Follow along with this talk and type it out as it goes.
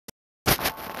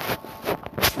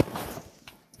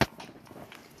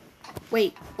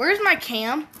Wait, where's my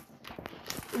cam?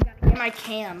 We gotta get my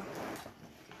cam.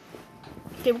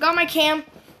 Okay, we got my cam.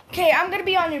 Okay, I'm gonna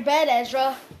be on your bed,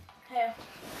 Ezra. Okay.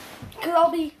 Cause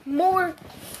I'll be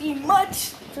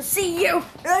much to see you.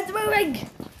 It's moving.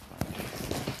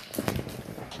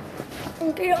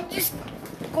 Okay, I'm just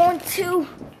going to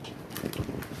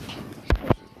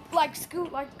like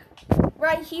scoot like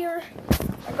right here,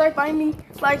 like right by me,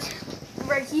 like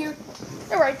right here.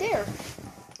 They're right there.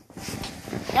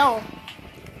 No,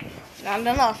 not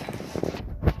enough.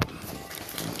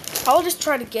 I'll just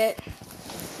try to get.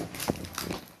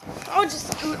 I'll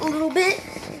just scoot a little bit.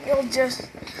 You'll just,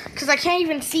 cause I can't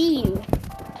even see you.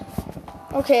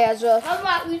 Okay, Ezra. How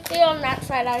about you stay on that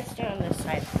side, I stay on this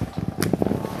side.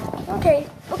 Okay,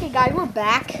 guys, we're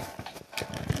back.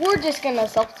 We're just gonna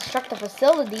self-destruct the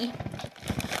facility.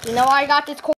 You know I got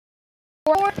this core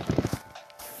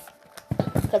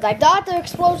because I thought the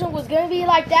explosion was gonna be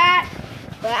like that,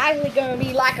 but actually gonna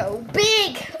be like a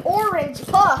big orange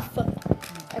puff.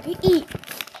 I can eat.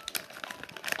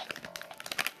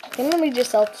 Okay, let me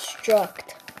just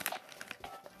self-destruct.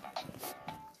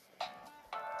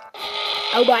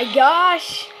 Oh my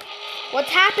gosh! What's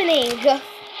happening?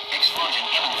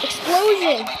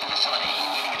 Explosion!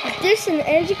 Is this an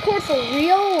energy core for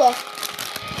real?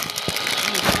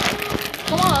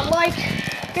 Come on, like,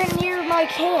 get near my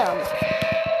cam.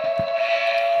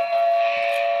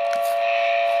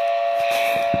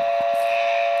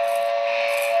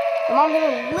 Am I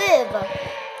gonna live?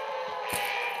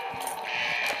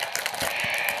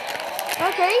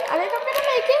 Okay, I think I'm gonna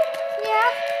make it. Yeah.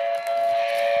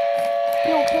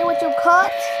 You okay with your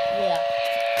cut? Yeah.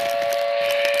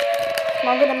 Am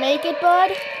I gonna make it,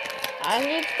 bud? I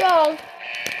need to go.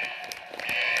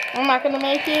 I'm not gonna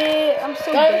make it. I'm so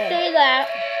Don't dead. say that.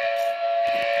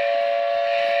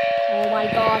 Oh my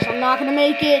gosh, I'm not gonna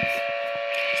make it.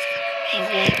 I'm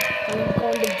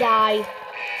going to die.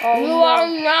 Oh, You no. are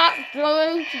not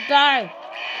going to die.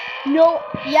 No,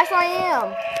 yes I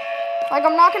am. Like,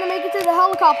 I'm not gonna make it to the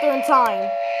helicopter in time.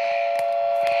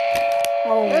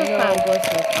 Oh You're kind no. of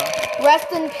glitchy.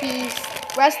 Rest in peace.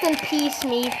 Rest in peace,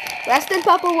 me. Rest in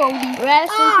pepperoni.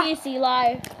 Rest in peace,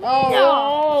 Eli. Oh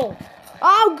No.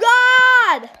 Oh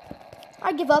God!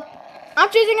 I give up. I'm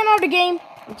choosing another game.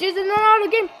 I'm choosing another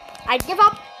game. I give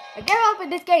up. I give up in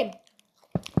this game.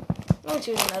 I'm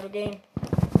choosing another game.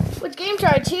 Which game should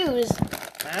I choose?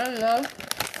 I don't know.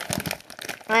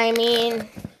 I mean,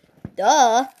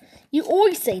 duh. You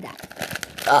always say that.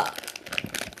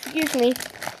 Excuse me.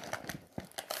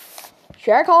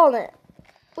 Should I call it?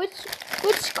 Which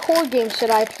core game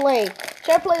should I play?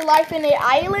 Should I play Life in the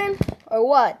Island or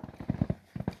what?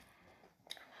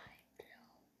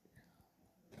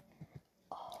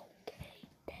 Okay,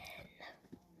 then.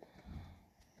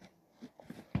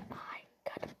 I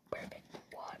got a perfect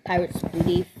one. Pirate's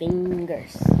booty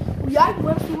fingers. Yeah, you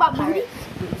want to see my booty?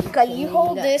 Okay, you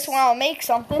hold this while I make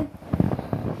something.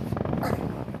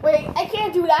 Wait, I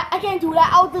can't do that. I can't do that.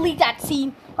 I'll delete that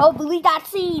scene. I'll delete that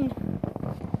scene.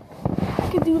 I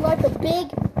can do like a big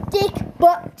dick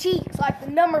butt cheeks, like the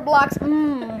number blocks.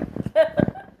 You guys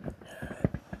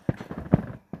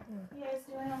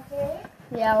doing okay?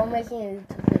 Yeah, we're making a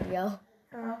YouTube video.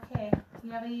 Okay.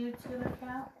 You have a YouTube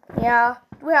account? Yeah,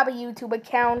 we have a YouTube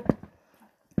account.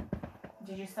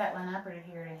 Did you set one up or did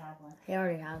he already have one? He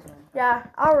already has one. Yeah,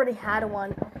 I already had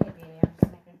one. Okay, baby. I'm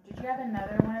just making. Did you have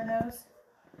another one of those?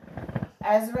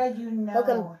 Ezra, you know. Who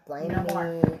can blame no me?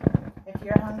 more. If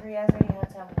you're hungry, Ezra, you have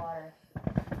to have water.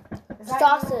 Is that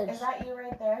Sausage. You? Is that you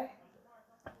right there?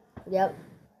 Yep.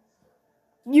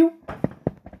 You.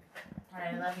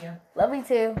 Alright, I love you. Love you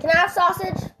too. Can I have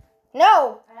sausage?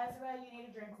 No, Ezra, you need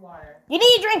to drink water. you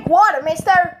need to drink water,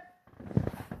 mister.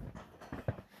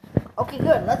 Okay,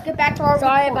 good. Let's get back to our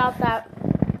Sorry report. about that.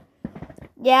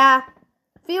 Yeah.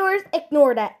 Viewers,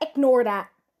 ignore that. Ignore that.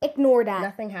 Ignore that.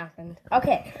 Nothing happened.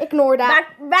 Okay, ignore that.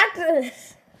 Back to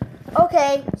this.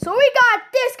 Okay, so we got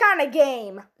this kind of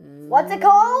game. What's it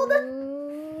called?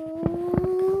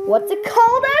 What's it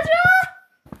called,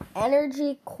 Ezra?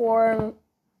 Energy Core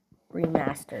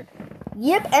Remastered.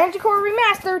 Yep, Energy Core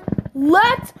Remastered.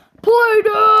 Let's play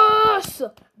this!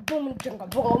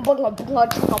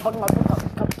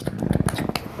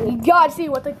 You gotta see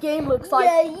what the game looks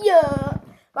like. Yeah.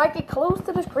 Like, get close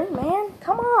to the screen, man.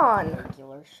 Come on.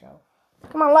 Regular show.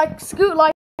 Come on, like, scoot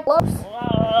like close.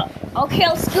 Okay,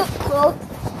 I'll scoot close.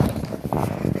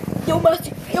 You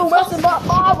must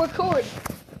not record.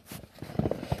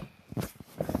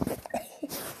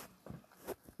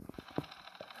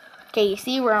 Okay, you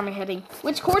see where I'm heading.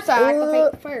 Which course I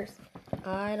activate first?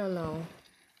 I don't know.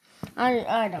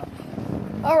 I don't.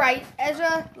 Alright,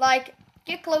 Ezra, like,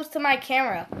 get close to my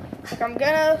camera. Like I'm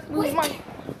gonna lose my.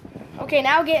 Okay,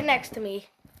 now get next to me.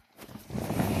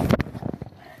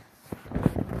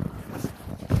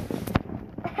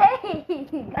 Hey,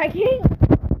 I can't.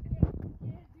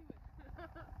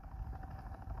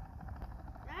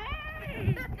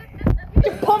 Get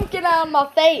your pumpkin out of my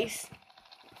face.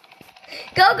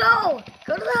 Go, go!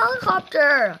 Go to the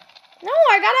helicopter! No,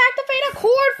 I gotta activate a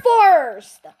cord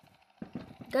first.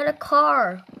 Get a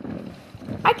car.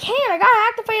 I can't. I gotta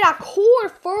activate a core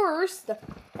first.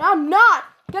 And I'm not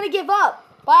gonna give up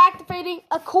by activating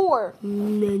a core.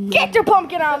 Get your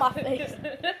pumpkin out of my face.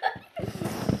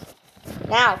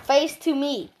 Now, face to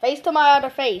me. Face to my other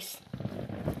face.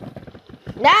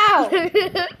 Now!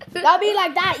 Don't be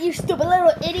like that, you stupid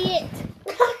little idiot.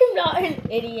 I'm not an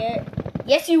idiot.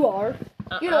 Yes, you are.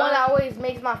 You're the one that always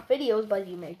makes my videos, but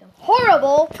you make them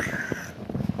horrible.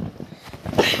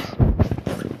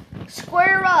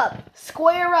 Square up.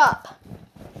 Square up.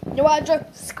 You know what, Joe?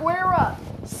 Square up.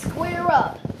 Square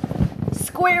up.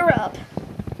 Square up.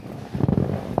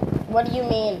 What do you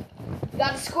mean? You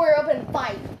gotta square up and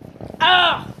fight.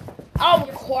 Oh! I'll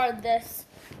record this.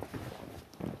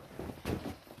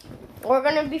 We're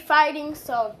gonna be fighting,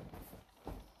 so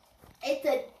it's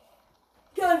a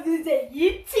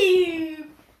YouTube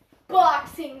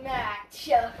boxing match.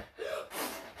 Die,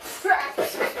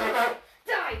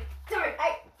 die,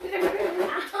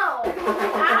 Ow!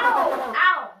 Ow!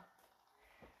 Ow!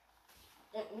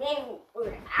 Didn't mean we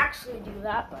would actually do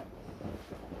that, but.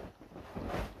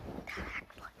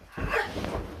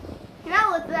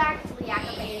 Now let's actually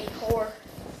activate a core.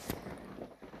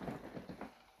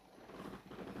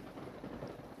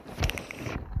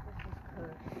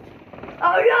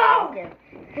 Oh no!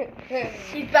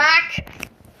 She's back.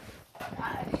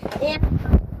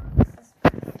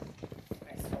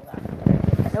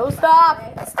 No,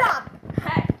 stop. Stop.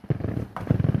 Hey.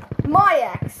 My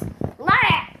ex. My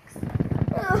ex!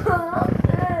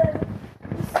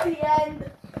 It's the end.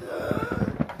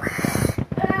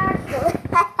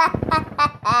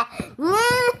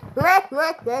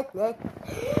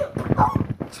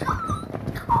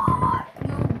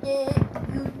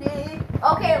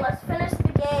 Okay, let's finish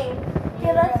the game.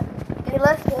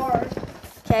 Let's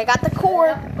Okay, I got the core.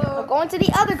 I'm going to the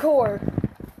other core.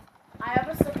 I have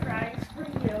a surprise for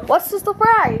you. What's the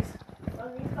surprise?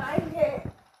 Let me find it.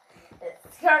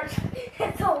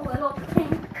 It's a little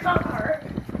pink car.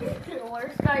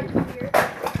 Worst idea here.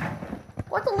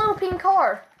 What's a little pink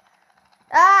car?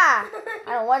 Ah!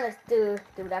 I don't want to do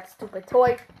that stupid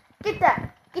toy. Get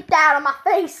that out of my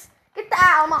face. Get that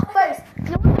out of my face.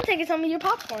 You want to take some of your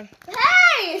popcorn?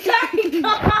 Hey! Sorry,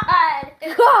 God!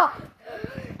 Ah!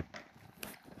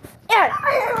 Yeah.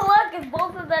 Look, it's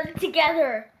both of them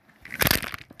together.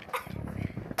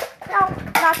 No,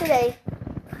 not today.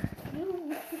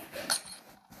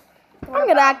 I'm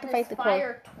gonna activate the core.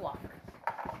 fire truck.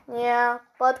 Yeah,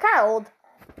 but it's kind of old.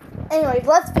 Anyways,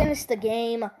 let's finish the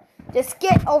game. Just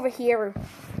get over here.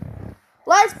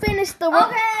 Let's finish the.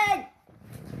 Okay.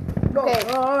 Okay.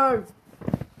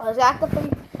 Let's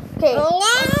activate. Okay.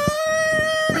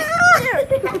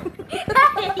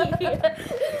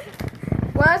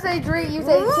 When I say 3, you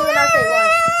say 2, and I say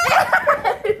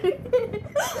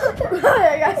 1.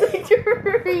 I gotta say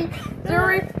 3.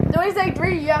 When I say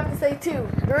 3, you have to say 2.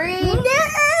 3.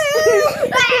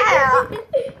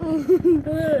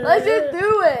 Let's just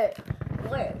do it.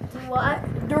 Wait, what?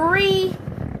 3,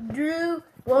 Drew.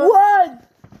 1.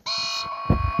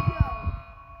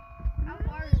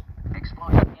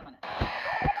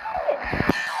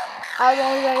 All the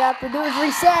only thing I have to do is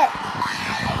reset.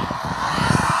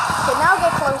 Okay, now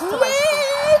get close to my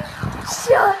screen.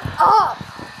 Shut up.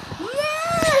 Be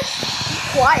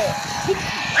quiet. Be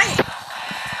quiet.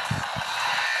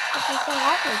 If you don't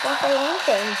like me, don't say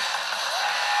anything.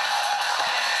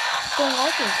 If you don't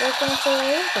like me, don't say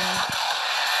anything.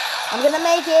 I'm gonna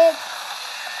make it.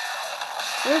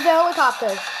 Here's the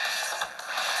helicopter.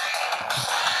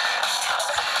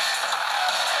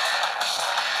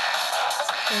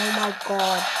 Oh my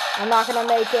god. I'm not gonna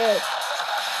make it.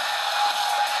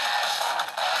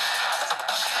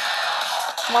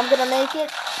 I'm gonna make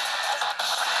it.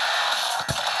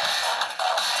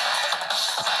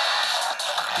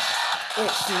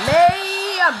 It's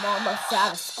me. I'm almost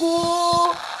out of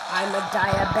school. I'm a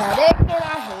diabetic and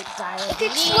I hate diabetes. It's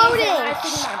exploding. And I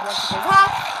think my blood sugar's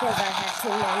hot because I have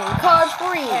too many carbs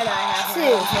free. And I have 2,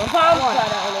 1. But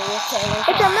only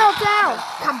it's a meltdown.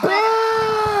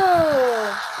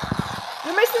 Kaboom!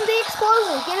 You're missing the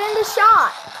explosion. Get in the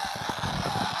shot.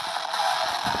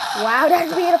 Wow,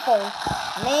 that's beautiful.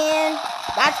 Man,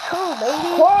 that's cool,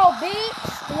 baby. Coral Beach?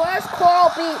 Where's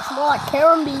Coral Beach? More like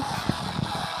Karen Beach.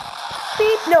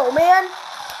 Beach? No, man.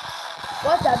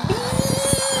 What the bee?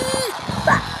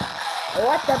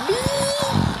 What the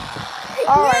bee?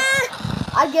 Alright.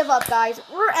 I give up, guys.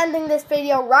 We're ending this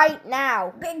video right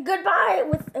now. Goodbye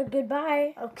with a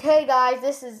goodbye. Okay, guys.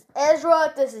 This is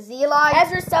Ezra. This is Eli.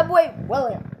 Ezra, Subway,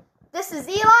 William. This is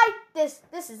Eli. This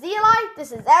is Eli.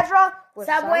 This is Ezra. We're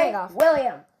Subway, signing off.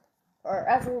 William. Or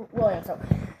Ezra William. So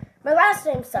my last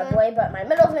name's Subway, but my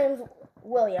middle name's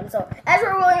William. So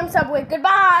Ezra William Subway.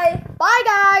 Goodbye. Bye,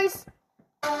 guys.